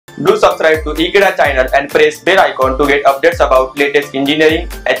Do subscribe to Ekeeda channel and press bell icon to get updates about latest engineering,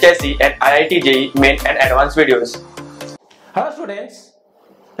 HSC and IIT JEE main and advanced videos. Hello students,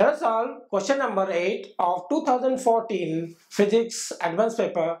 let us solve question number 8 of 2014 Physics Advanced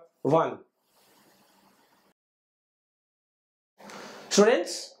Paper 1.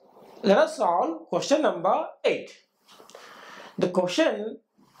 Students, let us solve question number 8. The question,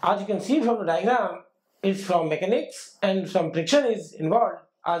 as you can see from the diagram, is from mechanics and some friction is involved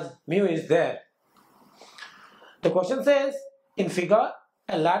as mu is there. The question says, in figure,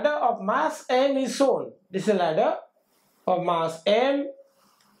 a ladder of mass m is shown. This is a ladder of mass m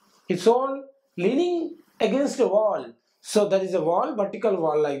is shown leaning against a wall. So there is a wall, vertical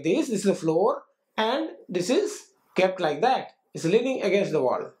wall like this. This is the floor and this is kept like that. It's leaning against the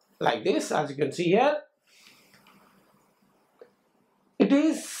wall like this, as you can see here. It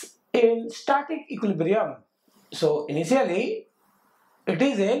is in static equilibrium. So initially it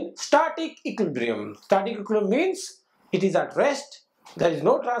is in static equilibrium. Static equilibrium means it is at rest. There is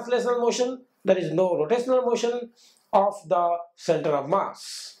no translational motion. There is no rotational motion of the center of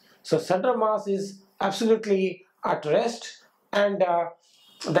mass. So center of mass is absolutely at rest, and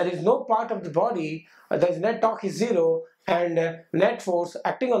there is no part of the body, there is net torque is zero, and net force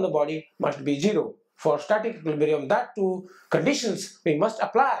acting on the body must be zero. For static equilibrium, that two conditions we must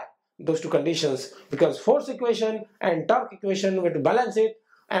apply, those two conditions, because force equation and torque equation we have to balance it,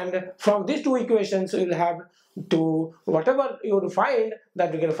 and from these two equations we will have to whatever you will find,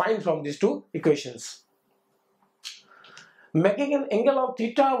 that we can find from these two equations. Making an angle of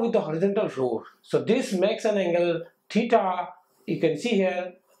theta with the horizontal floor. So this makes an angle theta, you can see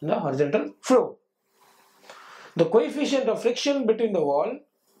here in the horizontal floor. The coefficient of friction between the wall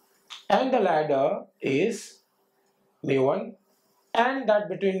and the ladder is mu1, and that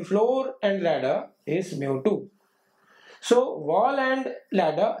between floor and ladder is mu2. So wall and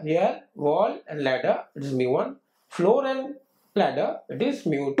ladder, here wall and ladder it is mu1, floor and ladder it is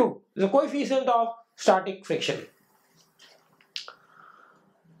mu2. The coefficient of static friction.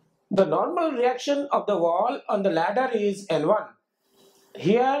 The normal reaction of the wall on the ladder is N1.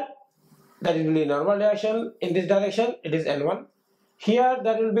 Here there will be normal reaction in this direction, it is N1. Here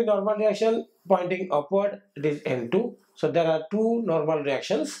there will be normal reaction pointing upward, it is N2. So there are two normal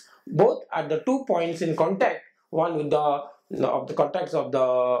reactions, both at the 2 points in contact, one with the contacts of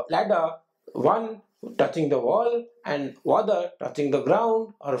the ladder, one touching the wall and other touching the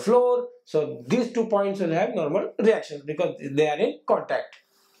ground or floor. So these 2 points will have normal reactions because they are in contact.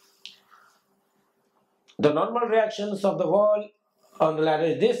 The normal reactions of the wall on the ladder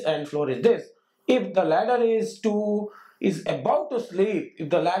is this and floor is this. If the ladder is about to sleep, if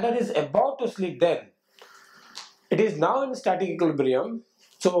the ladder is about to sleep, then it is now in static equilibrium.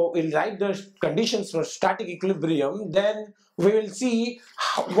 So we'll write the conditions for static equilibrium. Then we will see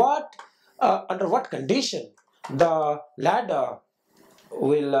under what condition the ladder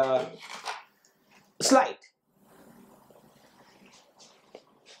will slide.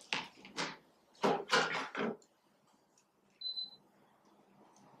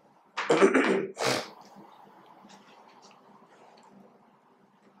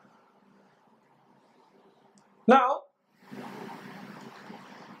 Now,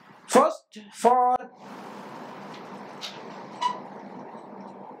 first for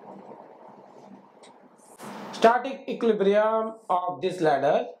static equilibrium of this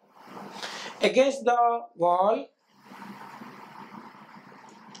ladder against the wall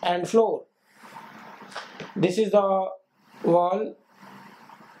and floor. This is the wall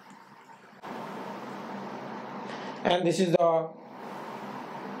and this is the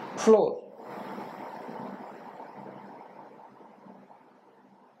floor.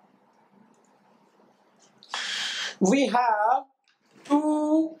 We have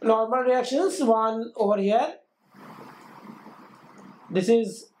two normal reactions, one over here. This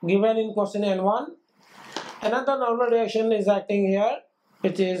is given in question N1. Another normal reaction is acting here,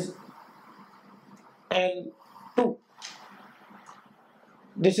 which is N2.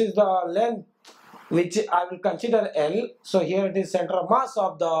 This is the length which I will consider L. So here it is center of mass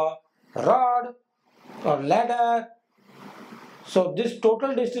of the rod or ladder. So this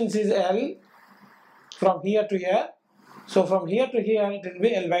total distance is L from here to here. So from here to here it will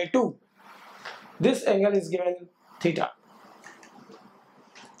be L by 2. This angle is given theta.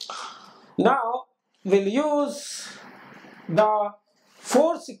 Now we'll use the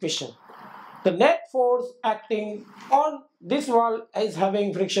force equation. The net force acting on this wall is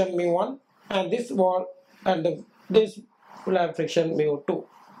having friction mu1, and this wall and this will have friction mu2,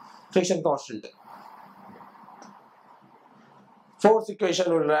 friction constant. Force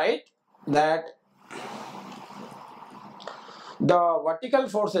equation will write that the vertical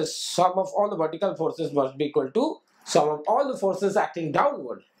forces, sum of all the vertical forces must be equal to sum of all the forces acting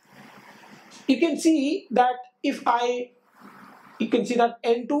downward. You can see that you can see that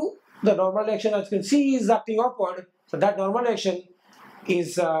N2, the normal direction, as you can see, is acting upward. So that normal direction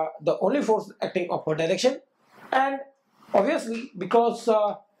is the only force acting upward direction. And obviously, because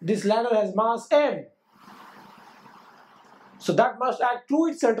this ladder has mass m, so that must act through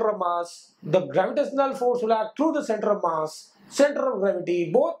its center of mass. The gravitational force will act through the center of mass, center of gravity,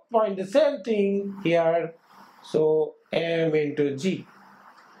 both point the same thing here. So m into g.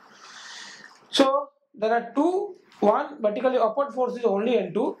 So there are two. One vertically upward force is only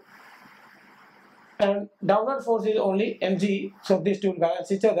N2 and downward force is only mg. So these two will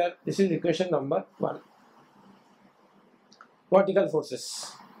balance each other. This is equation number 1. Vertical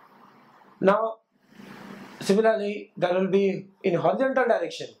forces. Now similarly, there will be in horizontal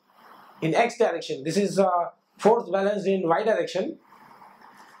direction, in x direction. This is force balanced in y direction,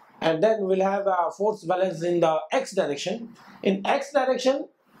 and then we'll have force balanced in the x direction. In x direction,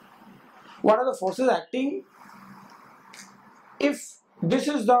 what are the forces acting? If this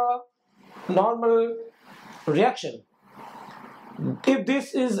is the normal reaction, if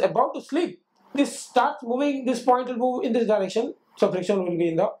this is about to slip, this starts moving, this point will move in this direction, so friction will be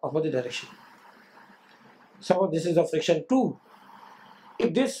in the opposite direction. So this is the friction 2.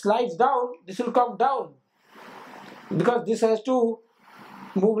 If this slides down, this will come down, because this has to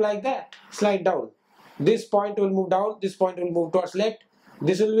move like that, slide down. This point will move down, this point will move towards left,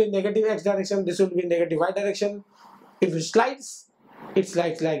 this will be in negative x direction, this will be in negative y direction. If it slides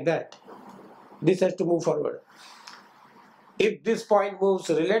like that. This has to move forward. If this point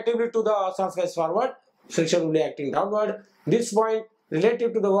moves relatively to the surface forward, friction will be acting downward. This point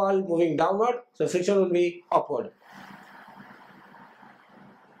relative to the wall moving downward, so friction will be upward.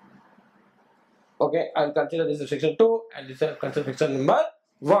 Okay, I'll consider this is friction 2 and this is consider friction number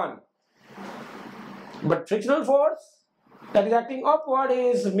 1. But frictional force that is acting upward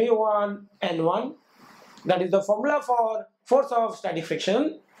is mu1 n1. That is the formula for force of static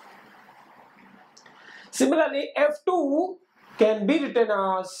friction. Similarly, F2 can be written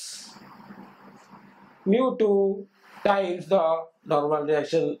as mu2 times the normal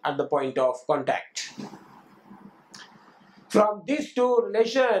direction at the point of contact. From these two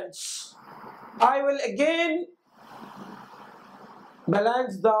relations, I will again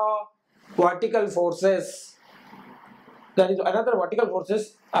balance the vertical forces. There is another vertical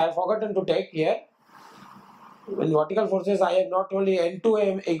forces I have forgotten to take here. In vertical forces, I have not only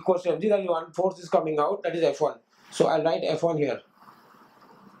N2m equals to mg, that is one force is coming out, that is F1. So I'll write F1 here.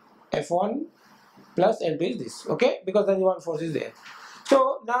 F1 plus N2 is this, okay? Because there is one force is there.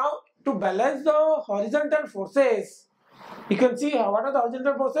 So now to balance the horizontal forces, you can see what are the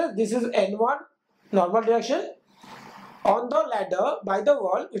horizontal forces. This is N1, normal direction, on the ladder by the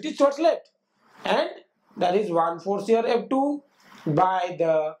wall, it is towards left. And there is one force here, F2, by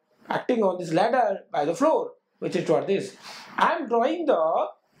the acting on this ladder by the floor, which is toward this. I am drawing the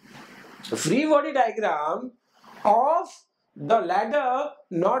free body diagram of the ladder,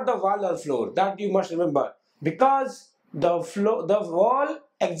 not the wall or floor. That you must remember, because the wall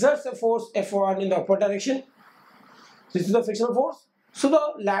exerts a force F1 in the upward direction. This is the frictional force. So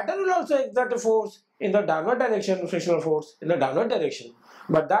the ladder will also exert a force in the downward direction, frictional force in the downward direction.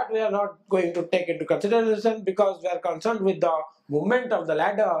 But that we are not going to take into consideration, because we are concerned with the movement of the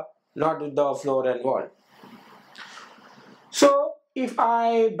ladder, not with the floor and wall. So if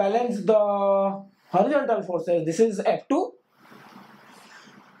I balance the horizontal forces, this is F2.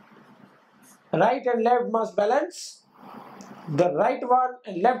 Right and left must balance. The right one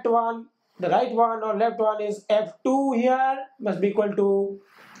and left one, the right one or left one is F2 here, must be equal to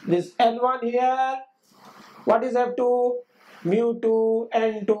this N1 here. What is F2? Mu2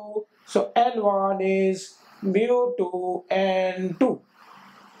 N2. So N1 is mu2 N2.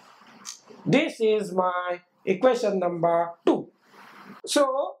 This is my equation number 2.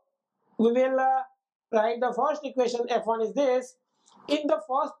 So we will write the first equation. F1 is this. In the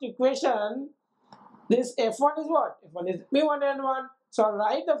first equation, this F1 is what? F1 is mu1 N1. So I'll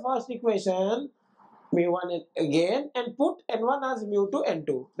write the first equation mu1 again and put N1 as mu2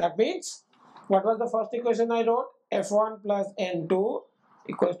 N2. That means, what was the first equation I wrote? F1 plus N2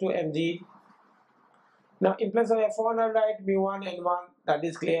 equals to mg. Now in place of F1 I'll write mu1 N1. That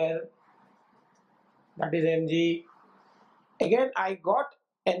is clear. That is mg. Again I got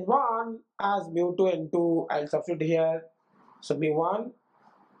N1 as mu2 N2. I'll substitute here. So mu1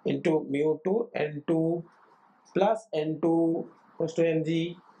 into mu2 N2 plus N2 equals to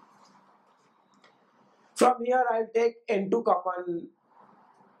mg. From here I'll take N2 common,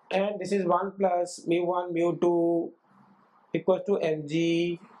 and this is 1 plus mu1 mu2 equals to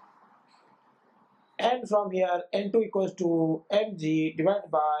mg, and from here n2 equals to mg divided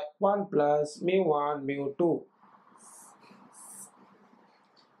by 1 plus mu1 mu2.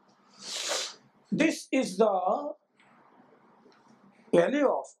 This is the value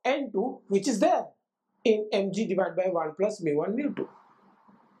of n2 which is there in mg divided by 1 plus mu1 mu2.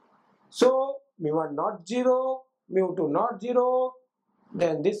 So mu1 not 0, mu2 not 0,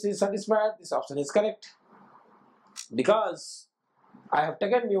 then this is satisfied, this option is correct, because I have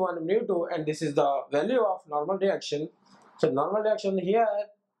taken mu1 and mu2 and this is the value of normal reaction. So normal reaction here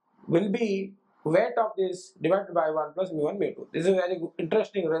will be weight of this divided by 1 plus mu1 mu2. This is a very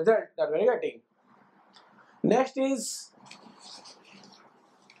interesting result that we are getting. Next is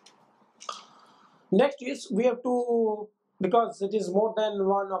we have to, because it is more than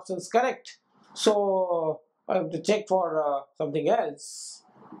one option is correct, so I have to check for something else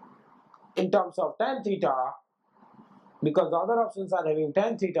in terms of tan theta, because the other options are having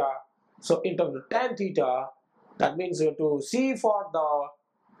tan theta. So in terms of tan theta, that means you have to see for the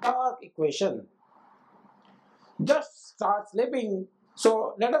torque equation. Just start slipping.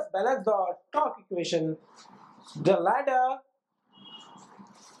 So let us balance the torque equation. The ladder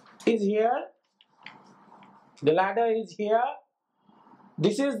is here. The ladder is here.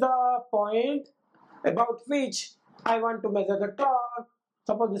 This is the point about which I want to measure the torque.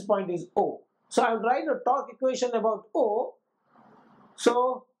 Suppose this point is O. So I will write the torque equation about O.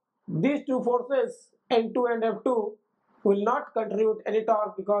 So these two forces N2 and F2 will not contribute any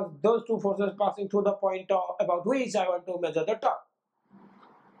torque, because those two forces passing through the point about which I want to measure the torque.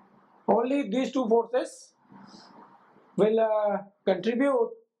 Only these two forces will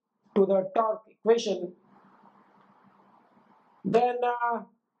contribute to the torque equation. Then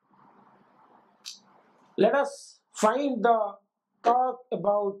let us find the torque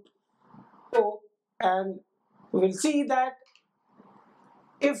about O, and we will see that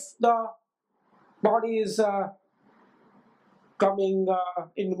if the body is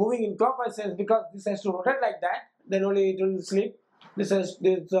moving in clockwise sense, because this has to rotate like that, then only it will slip. This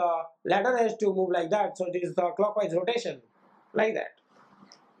ladder has to move like that, so it is the clockwise rotation like that.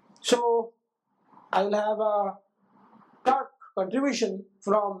 So I will have a torque contribution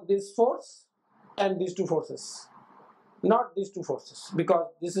from this force and these two forces, not these two forces, because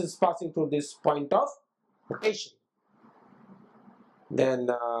this is passing through this point of rotation. Then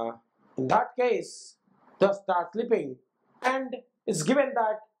in that case, just start slipping, and it's given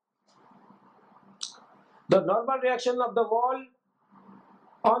that the normal reaction of the wall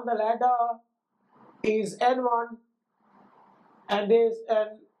on the ladder is N1, and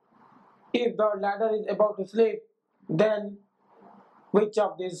if the ladder is about to slip, then which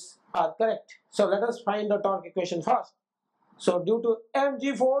of these are correct? So let us find the torque equation first. So due to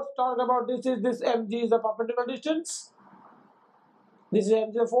mg force, talk about this mg is the perpendicular distance. This is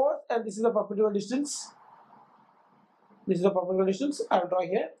mg force, and this is the perpendicular distance. This is the perpendicular distance. I will draw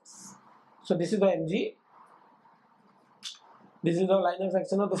here. So this is the mg. This is the line of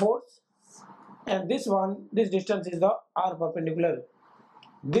action of the force, and this distance is the r perpendicular.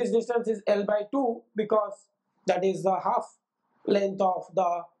 This distance is L by 2, because that is the half length of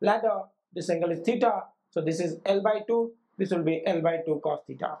the ladder. This angle is theta, so this is L by 2. This will be L by 2 cos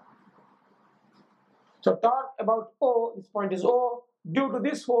theta. So torque about O, this point is O, due to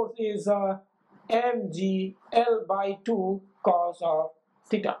this force is mg L by 2 cos of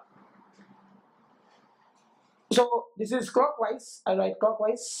theta. So this is clockwise. I write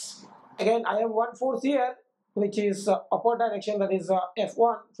clockwise. Again, I have one force here, which is upward direction, that is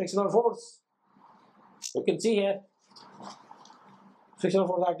F1, frictional force. You can see here, frictional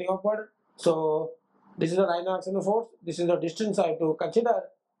force acting upward. So this is the line of action of force. This is the distance I have to consider,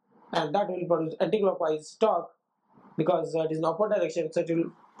 and that will produce anti-clockwise torque, because it is in upward direction, so it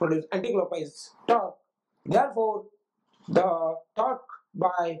will produce anti-clockwise torque. Therefore, the torque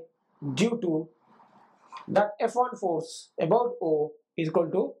due to that F1 force about O is equal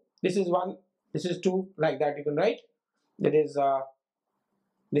to, this is 1, this is 2, like that you can write. That is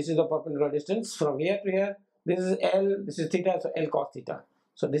this is the perpendicular distance from here to here. This is L, this is theta, so L cos theta.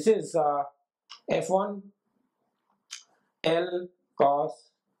 So this is F1 L cos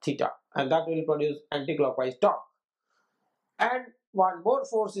theta, and that will produce anti-clockwise torque. And one more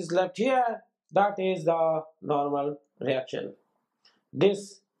force is left here, that is the normal reaction.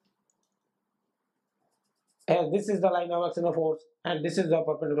 This is the line of action of force, and this is the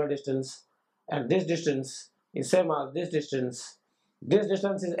perpendicular distance, and this distance is same as this distance. This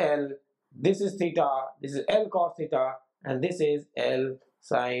distance is L, this is theta, this is L cos theta, and this is L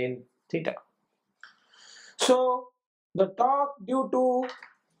sin theta. So the torque due to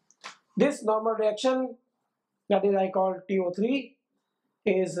this normal reaction that is I call TO3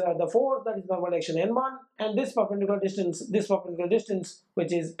 is the force, that is normal action N1, and this perpendicular distance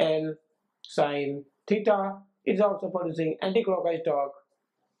which is L sine theta is also producing anti-clockwise torque.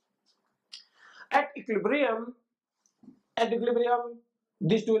 At equilibrium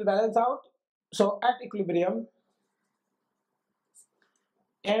these two will balance out. So at equilibrium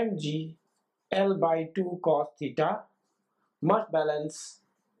mg L by 2 cos theta must balance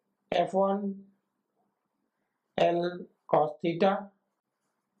F1 L cos theta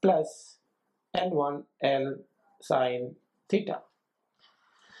plus N1 L sine theta.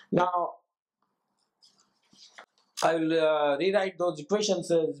 Now I will rewrite those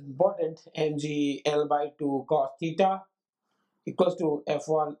equations as important. Mg L by 2 cos theta equals to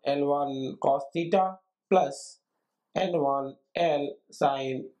F1 L1 cos theta plus N1 L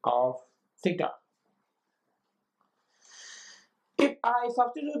sine of theta. If I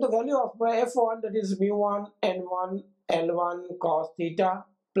substitute the value of my F1, that is mu1 N1 L1 cos theta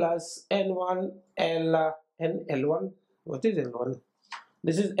plus N1 L1, what is L1?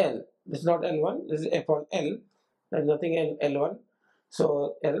 This is L, this is not L1, this is F1 L, there is nothing L1,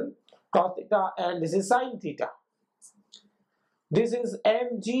 so L cos theta, and this is sine theta. This is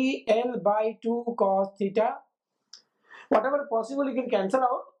mg L by 2 cos theta. Whatever possible you can cancel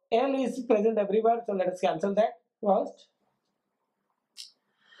out. L is present everywhere, so let us cancel that first.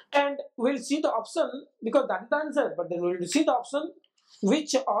 And we'll see the option, because that is the answer, but then we'll see the option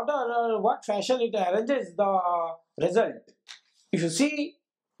which order or what fashion it arranges the result. If you see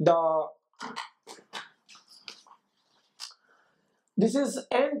this is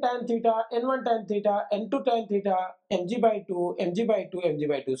n tan theta, n1 tan theta, n2 tan theta, mg by 2, mg by 2, mg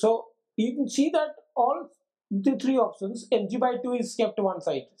by 2. So you can see that all the three options, mg by 2 is kept to one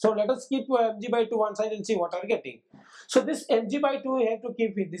side. So let us keep mg by 2 one side and see what are getting. So this mg by 2 we have to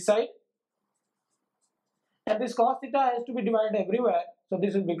keep with this side, and this cos theta has to be divided everywhere. So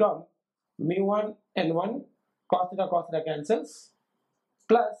this will become mu1 n1 cos theta cancels,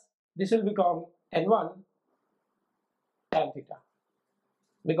 plus this will become n1 tan theta,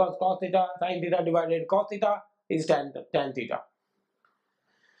 because cos theta sin theta divided cos theta is tan theta.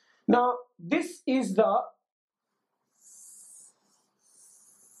 Now this is the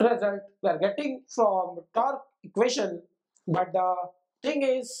result we are getting from torque equation, but the thing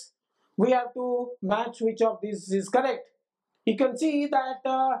is we have to match which of these is correct. You can see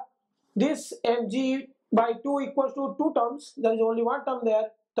that this mg by 2 equals to two terms, there is only one term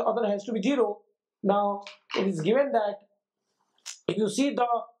there, the other has to be 0. Now it is given that if you see the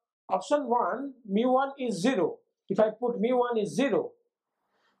option 1, mu1 is 0. If I put mu1 is 0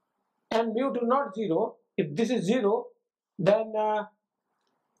 and mu2 not 0, if this is 0, then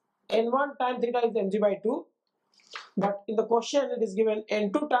n1 tan theta is mg by 2, but in the question it is given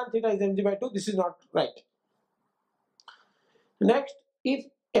n2 tan theta is mg by 2. This is not right. Next, if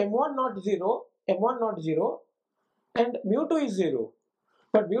m1 not 0 and mu2 is 0,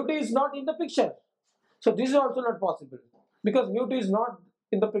 but mu2 is not in the picture, so this is also not possible, because mu2 is not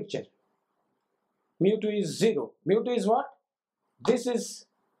in the picture. Mu2 is 0. Mu2 is what? This is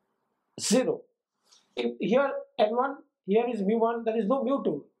 0. If here n1, here is mu1, there is no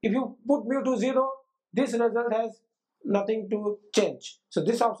mu2. If you put mu2 0, this result has nothing to change. So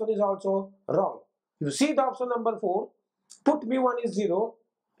this option is also wrong. You see the option number 4, put mu1 is 0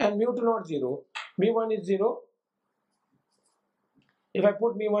 and mu2 not 0. mu1 is 0. If I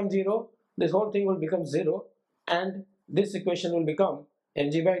put mu1 0, this whole thing will become 0, and this equation will become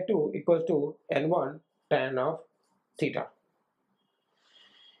mg by 2 equals to n1 tan of theta.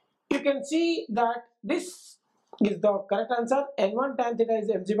 You can see that this is the correct answer. N1 tan theta is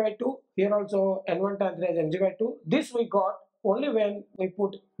mg by 2. Here also n1 tan theta is mg by 2. This we got only when we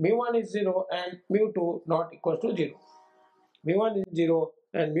put mu1 is 0 and mu2 not equals to 0. mu1 is 0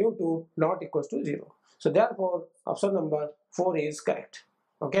 and mu2 not equals to 0. So therefore option number 4 is correct.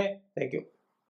 Okay, thank you.